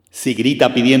si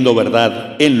grita pidiendo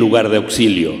verdad en lugar de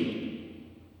auxilio,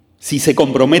 si se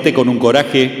compromete con un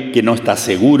coraje que no está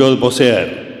seguro de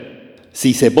poseer,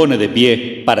 si se pone de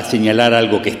pie para señalar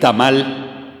algo que está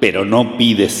mal, pero no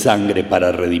pide sangre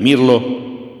para redimirlo,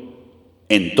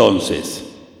 entonces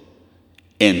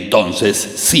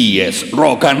sí es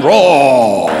rock and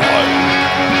roll.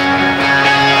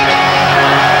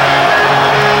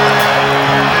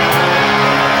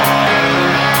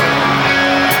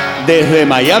 Desde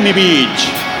Miami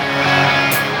Beach,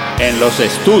 en los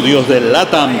estudios del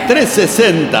LATAM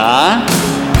 360,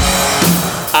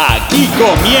 aquí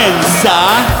comienza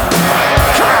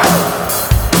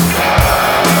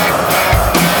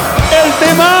el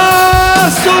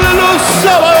temazo de los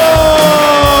sábados.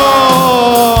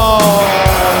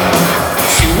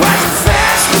 She was a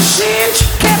fast machine, she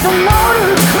kept the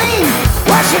motor clean.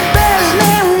 Was the best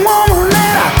damn woman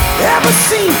that I ever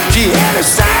seen. She had a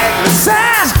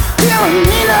size, telling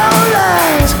me no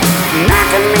lies,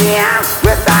 knocking me out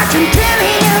with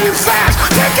Argentinian fries,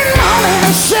 taking money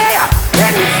to share,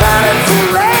 and you found it for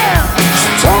rare. She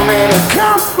told me to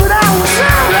come, but I was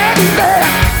already there.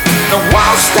 The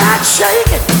wall started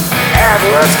shaking, earth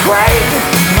was quaking,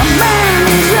 my mind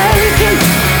was aching.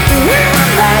 We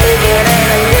were making it,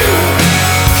 and you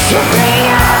shook me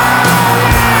all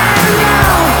night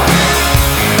long.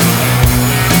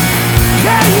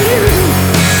 Yeah, you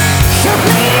shook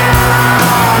me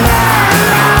all night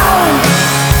long.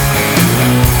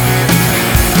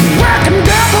 Working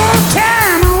double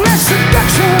time on that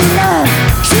seduction line.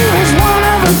 She was one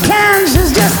of a kind,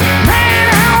 she's just man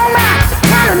on my.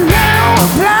 Running down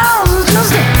applause is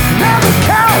just another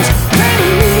cause.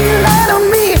 Let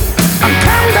me, I'm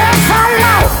coming back for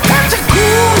more. Have to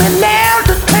cool me down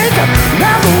to take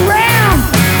another round.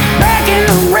 Back in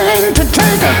the ring to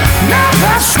take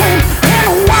another swing. And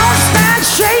the wall started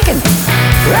shaking,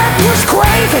 earth was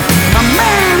quaking, my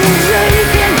mind was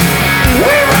aching. We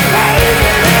were making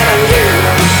it, and you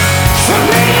shook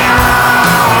me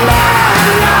all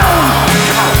night long.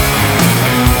 Come on.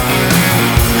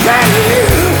 Yeah,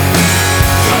 you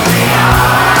shook me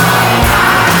all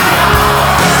night long.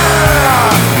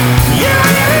 You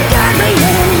got me,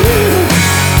 and you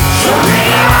shook me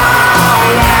all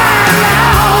night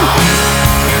long.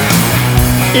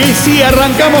 Y si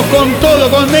arrancamos con todo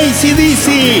con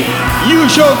AC/DC, You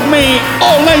Shook Me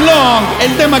All Night Long,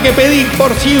 el tema que pedí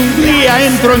por si un día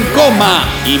entro en coma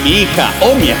y mi hija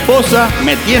o mi esposa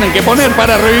me tienen que poner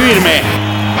para revivirme.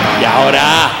 Y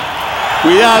ahora,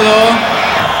 cuidado,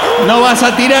 no vas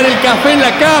a tirar el café en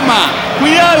la cama.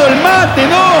 Cuidado, el mate,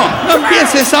 no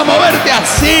empieces a moverte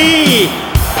así.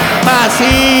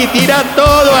 Así, tira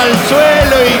todo al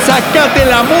suelo y sacate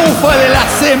la mufa de la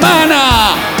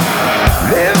semana.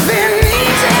 Living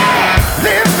easy,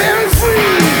 living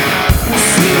free.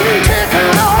 We'll take a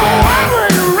long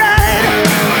one-way ride.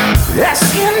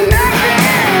 Asking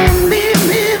nothing, leave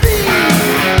me be.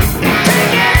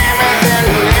 Taking everything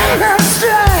in my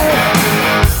stride.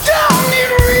 Don't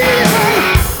need reason,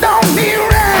 don't need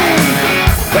rhyme.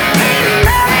 But ain't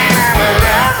nothing I would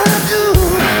rather do.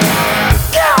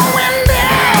 Going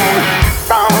down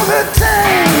all the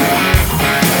time.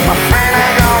 My friend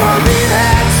ain't gonna be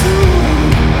that soon.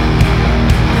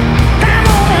 I'm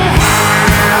on the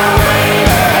highway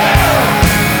to hell.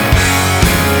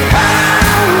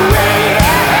 Highway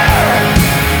to hell.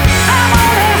 I'm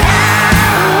on the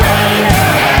highway to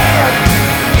hell.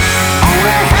 On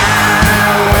the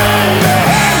highway to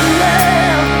hell.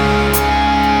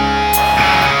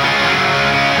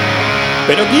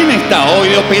 Pero ¿quién está hoy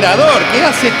de operador? ¿Qué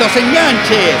hace estos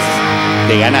enganches?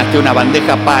 Te ganaste una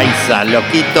bandeja paisa,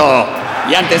 loquito.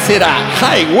 Y antes era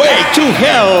Highway to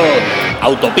Hell,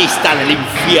 autopista del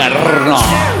infierno.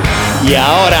 Y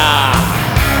ahora,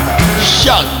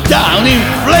 Shutdown in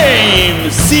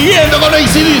Flames, siguiendo con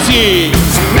AC/DC.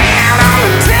 Man on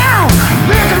the town,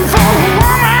 looking for a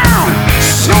woman.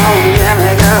 So give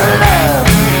me good love.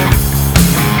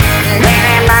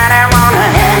 Anybody wanna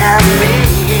hang up me?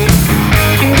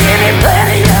 Give me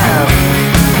plenty of.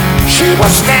 She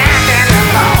was standing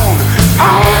alone,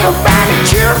 all about the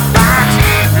jukebox,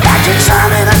 watching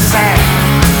something to say.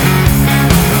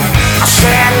 I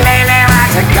said, maybe I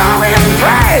could go in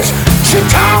price. She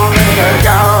told me to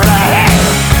go to hell.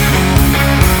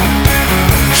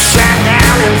 Shut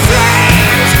down in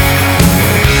flames.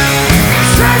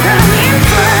 Shut down in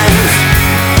flames.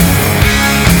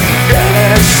 Ain't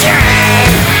it a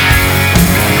shame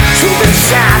to be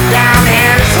shut down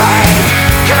in flames?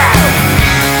 Come on.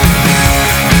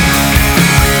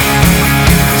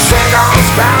 She goes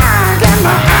by, get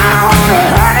my eye on her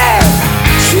honey.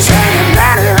 She's hanging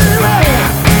down her way.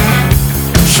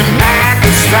 She mad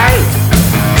and straight.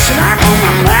 She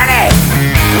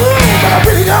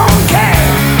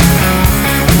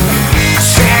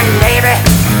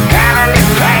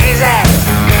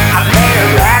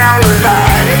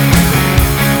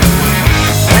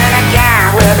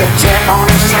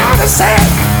to say it.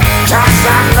 Just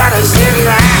another city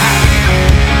line.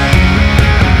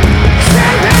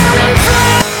 Stand down and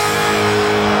fly.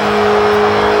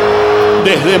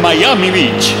 Desde Miami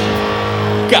Beach,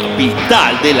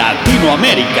 capital de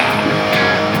Latinoamérica,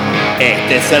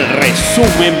 este es el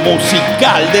resumen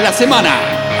musical de la semana.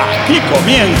 Aquí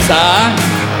comienza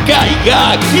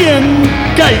Caiga quien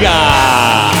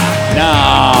caiga.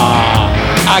 No,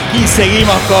 aquí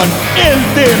seguimos con el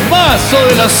temazo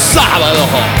de los sábados.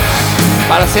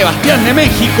 Para Sebastián de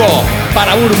México,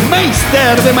 para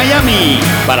Burmeister de Miami,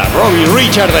 para Robbie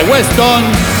Richard de Weston,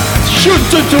 Shoot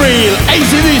to Thrill,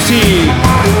 AC/DC.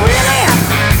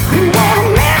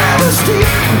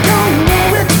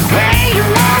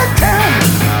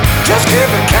 Just keep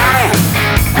it counting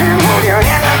and hold your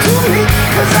hand up to me,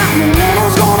 'cause I'm the one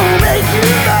who's gonna make you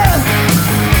love.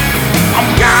 I'm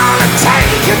gonna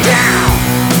take you down.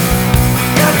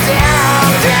 Go down,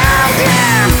 down,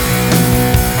 down.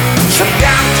 So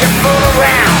don't you fool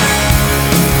around.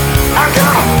 I'm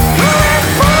gonna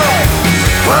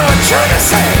pull the trigger,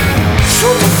 say,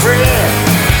 shoot the free,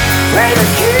 play the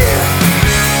kid.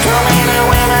 Too many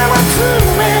women with too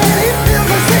many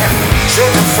businesses.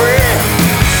 Shoot the free,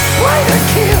 play the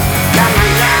kid. Got my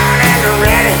gun and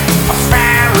ready, I'm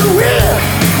fire and real.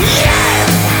 Yeah!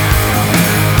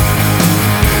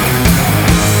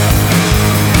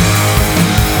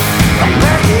 I'm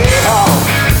back here,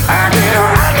 I get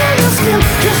under your skin,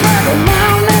 just like a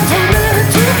mountain so ready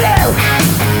to blow.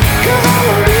 'Cause I'm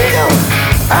illegal,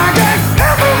 I got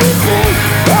everything,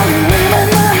 all the women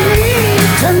I need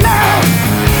to know.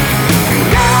 I'm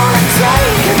gonna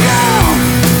take you down,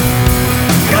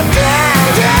 go down,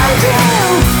 down,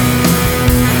 down.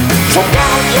 So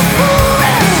don't you fool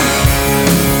around.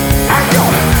 I'm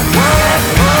gonna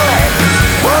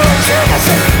pull the trigger,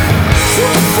 say,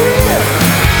 shoot the free,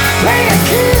 play a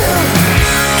kill.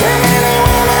 Too many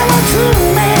women with too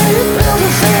many bills to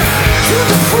say, shoot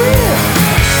the free,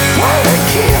 play the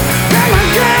kill. Got my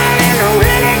gun and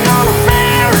ready, gonna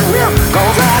fire it real.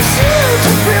 'Cause I shoot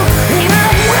the thrill, and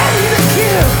I'm ready to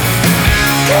kill.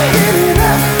 Can't get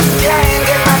enough, can't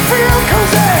get my thrill,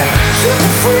 'cause I shoot the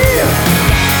free,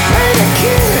 play the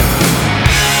kill.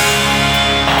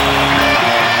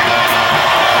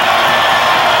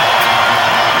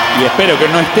 Y espero que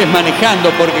no estés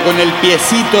manejando, porque con el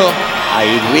piecito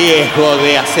hay riesgo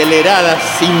de aceleradas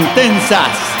intensas,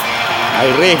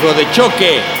 hay riesgo de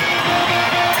choque.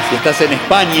 Si estás en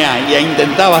España y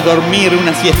intentabas dormir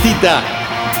una siestita,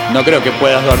 no creo que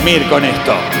puedas dormir con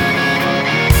esto.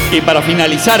 Y para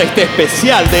finalizar este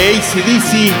especial de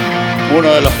AC/DC, uno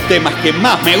de los temas que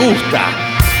más me gusta,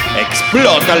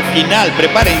 explota al final.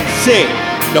 Prepárense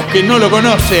los que no lo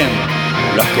conocen,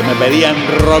 los que me pedían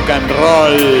rock and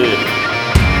roll.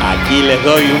 Aquí les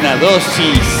doy una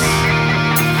dosis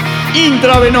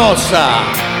intravenosa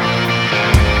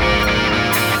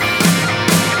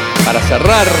para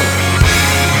cerrar.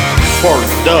 For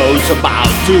those about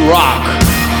to rock,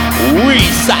 we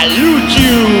salute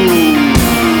you.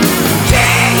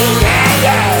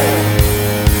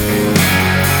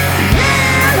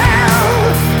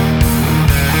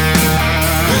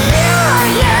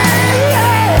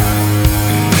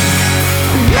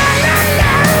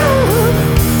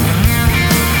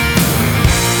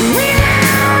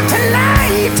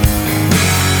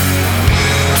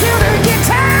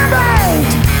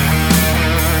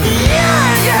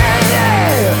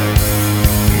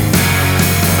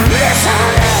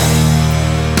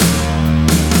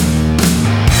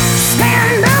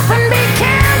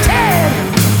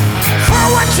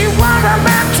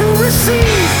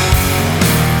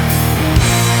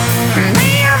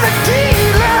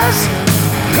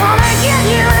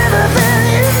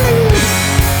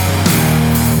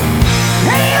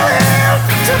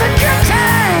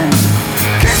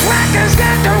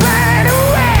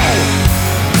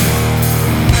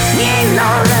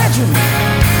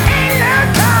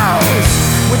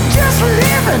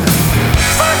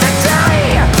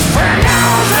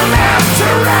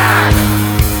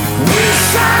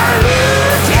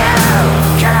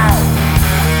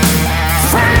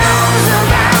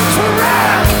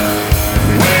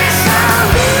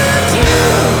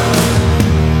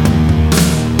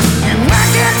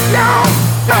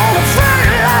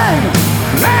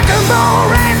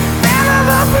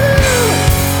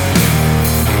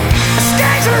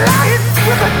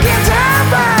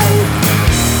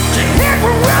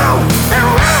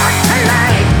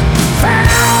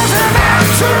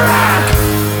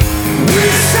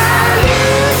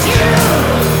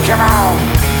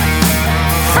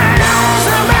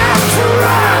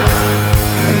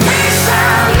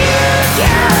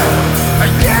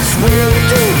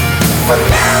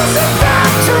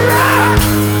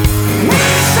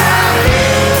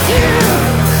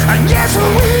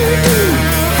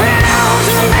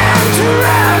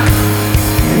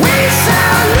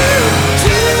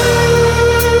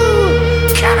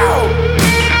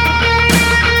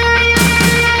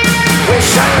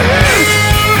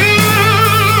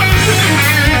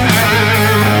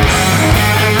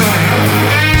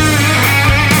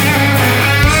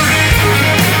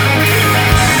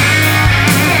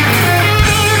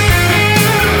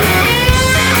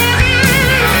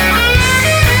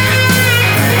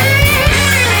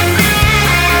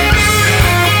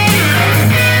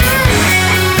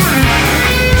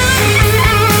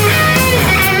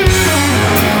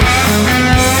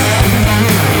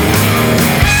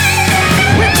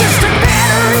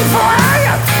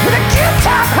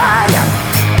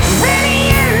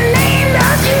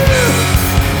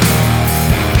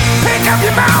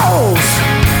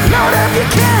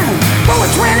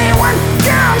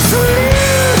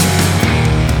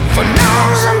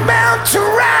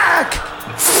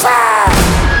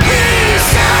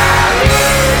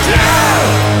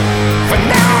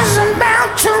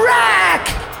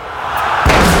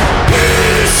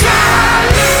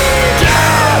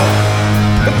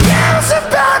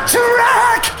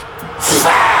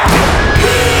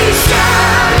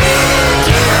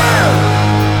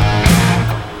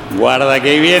 Guarda que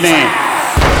ahí viene.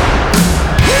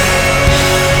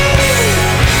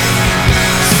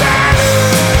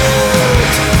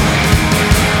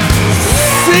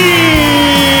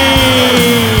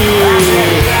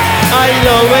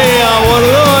 Lo veo a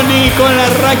Bordoni con la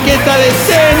raqueta de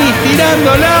tenis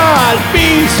tirándola al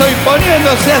piso y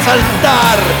poniéndose a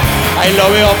saltar. Ahí lo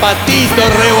veo a Patito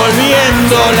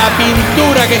revolviendo la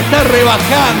pintura que está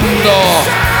rebajando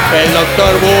el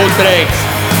doctor Butrex.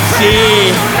 Sí,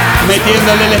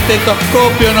 metiéndole el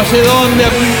estetoscopio no sé dónde a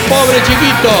un pobre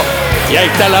chiquito. Y ahí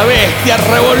está la bestia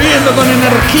revolviendo con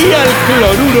energía el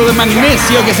cloruro de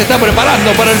magnesio que se está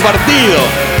preparando para el partido.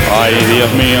 Ay,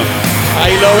 Dios mío.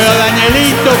 Ahí lo veo a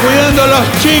Danielito cuidando a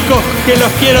los chicos que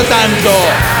los quiero tanto.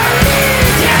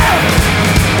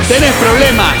 ¿Tenés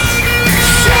problemas?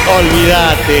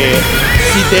 Olvídate.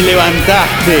 Si te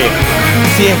levantaste,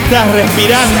 si estás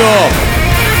respirando,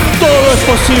 todo es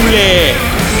posible.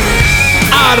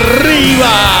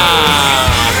 ¡Arriba!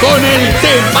 Con el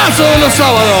temazo de los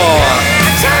sábados.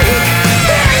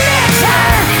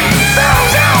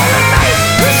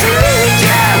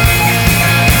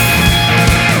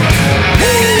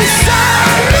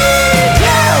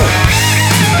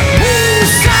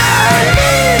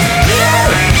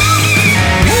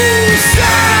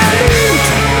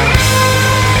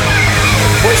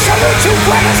 To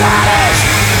Buenos Aires,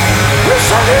 we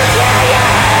salute, yeah,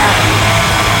 yeah.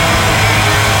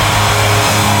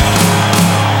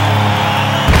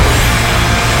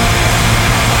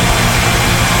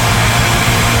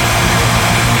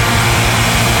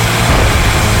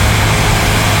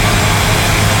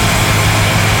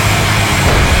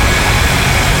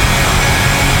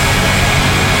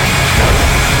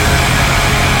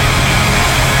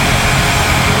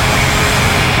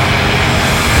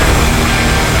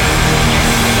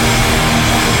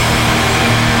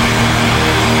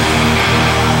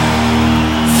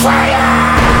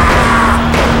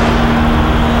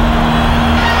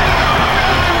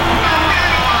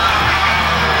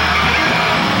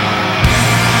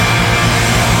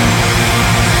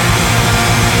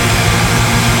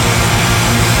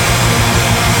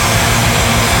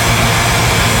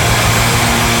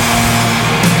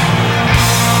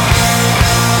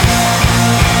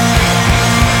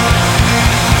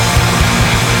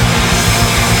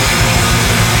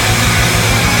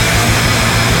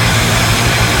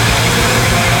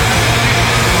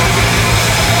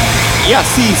 Y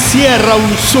así cierra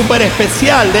un super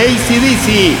especial de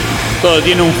AC/DC. Todo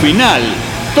tiene un final.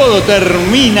 Todo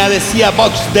termina, decía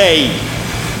Box Day.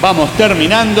 Vamos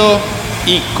terminando.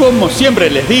 Y como siempre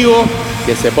les digo,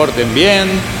 que se porten bien,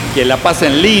 que la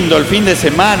pasen lindo el fin de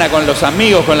semana con los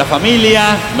amigos, con la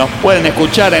familia. Nos pueden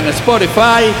escuchar en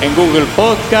Spotify, en Google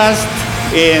Podcast,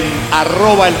 en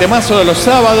 @el Temazo de los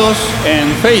Sábados,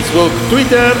 en Facebook,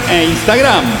 Twitter e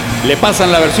Instagram. Le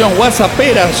pasan la versión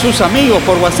WhatsAppera a sus amigos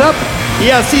por WhatsApp. Y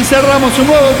así cerramos un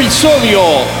nuevo episodio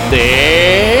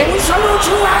de... Un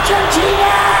saludo a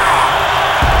Argentina.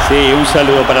 Sí, un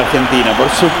saludo para Argentina, por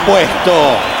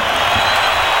supuesto.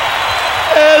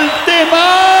 El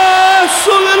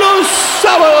Temazo de los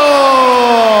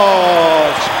Sábados.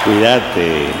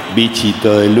 Cuídate,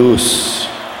 bichito de luz.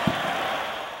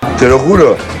 Te lo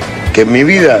juro que en mi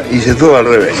vida hice todo al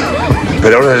revés.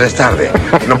 Pero ahora ya es tarde.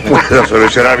 No puedo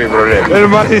solucionar mi problema. El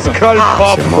mariscal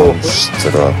Papo.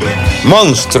 Monstruo.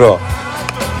 Monstruo.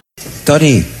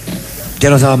 Tony,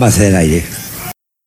 ya nos vamos más en el aire.